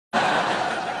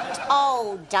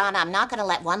Oh, Donna, I'm not going to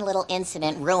let one little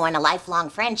incident ruin a lifelong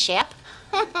friendship.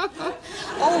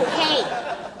 Oh, hey,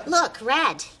 look,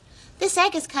 Red. This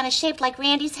egg is kind of shaped like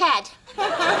Randy's head.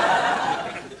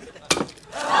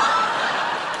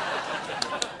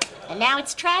 And now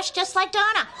it's trashed just like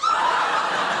Donna.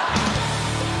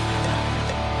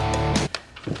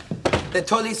 The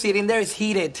toilet seat in there is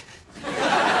heated.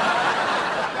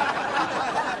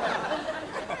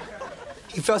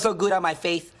 He felt so good on my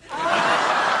face.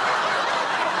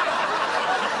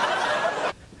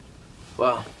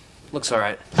 Well, looks all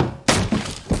right.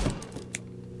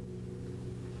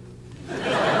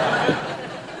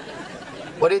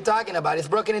 What are you talking about? It's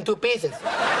broken in two pieces.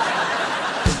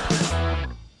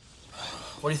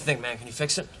 What do you think, man? Can you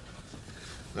fix it?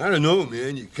 I don't know,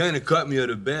 man. You kind of caught me at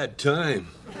a bad time.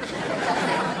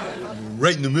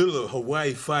 Right in the middle of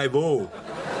Hawaii 5-0.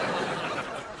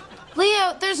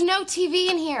 Leo, there's no TV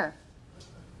in here.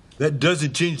 That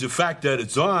doesn't change the fact that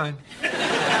it's on.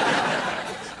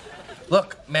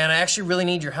 Look, man, I actually really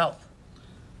need your help.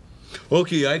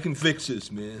 Okay, I can fix this,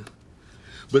 man.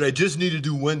 But I just need to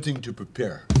do one thing to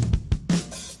prepare.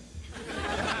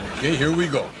 Okay, here we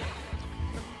go.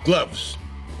 Gloves.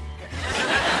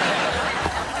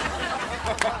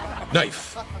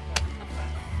 Knife.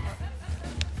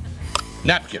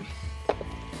 Napkin.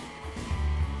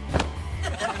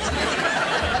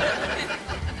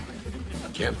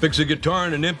 Can't fix a guitar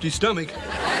on an empty stomach.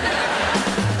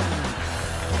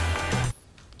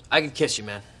 I can kiss you,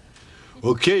 man.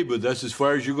 Okay, but that's as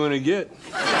far as you're gonna get.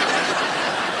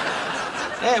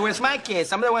 Hey, where's my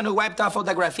kiss? I'm the one who wiped off all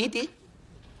the graffiti.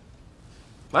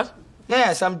 What?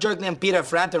 Yeah, some jerk named Peter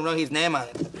Frampton wrote his name on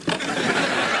it.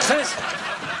 Sis!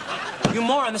 You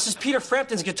moron, this is Peter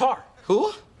Frampton's guitar.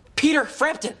 Who? Peter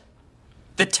Frampton.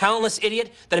 The talentless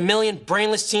idiot that a million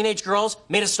brainless teenage girls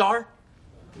made a star.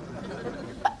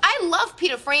 I love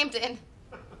Peter Frampton.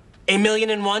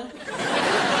 1,000,001?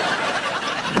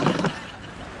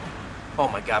 Oh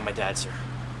my God, my dad's here.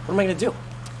 What am I gonna do?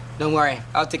 Don't worry,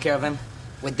 I'll take care of him.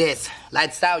 With this.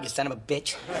 Lights out, you son of a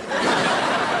bitch.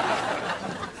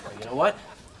 You know what?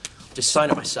 Just sign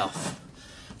it myself.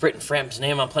 I've written Frampton's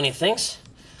name on plenty of things.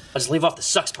 I'll just leave off the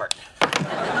sucks part.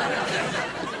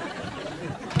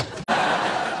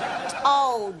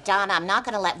 Oh, Donna, I'm not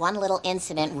going to let one little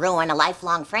incident ruin a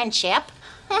lifelong friendship.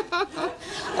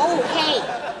 Oh, hey,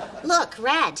 look,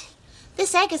 Red.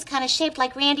 This egg is kind of shaped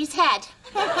like Randy's head.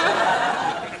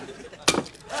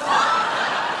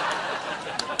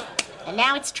 And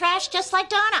now it's trashed just like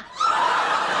Donna.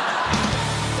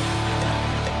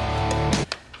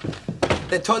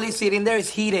 The toilet seat in there is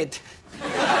heated.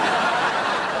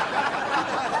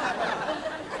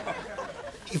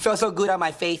 He felt so good on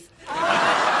my face.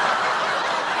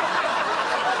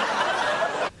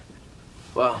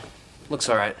 Well, looks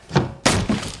all right.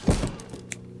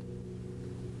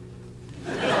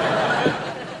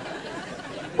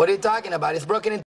 What are you talking about? It's broken in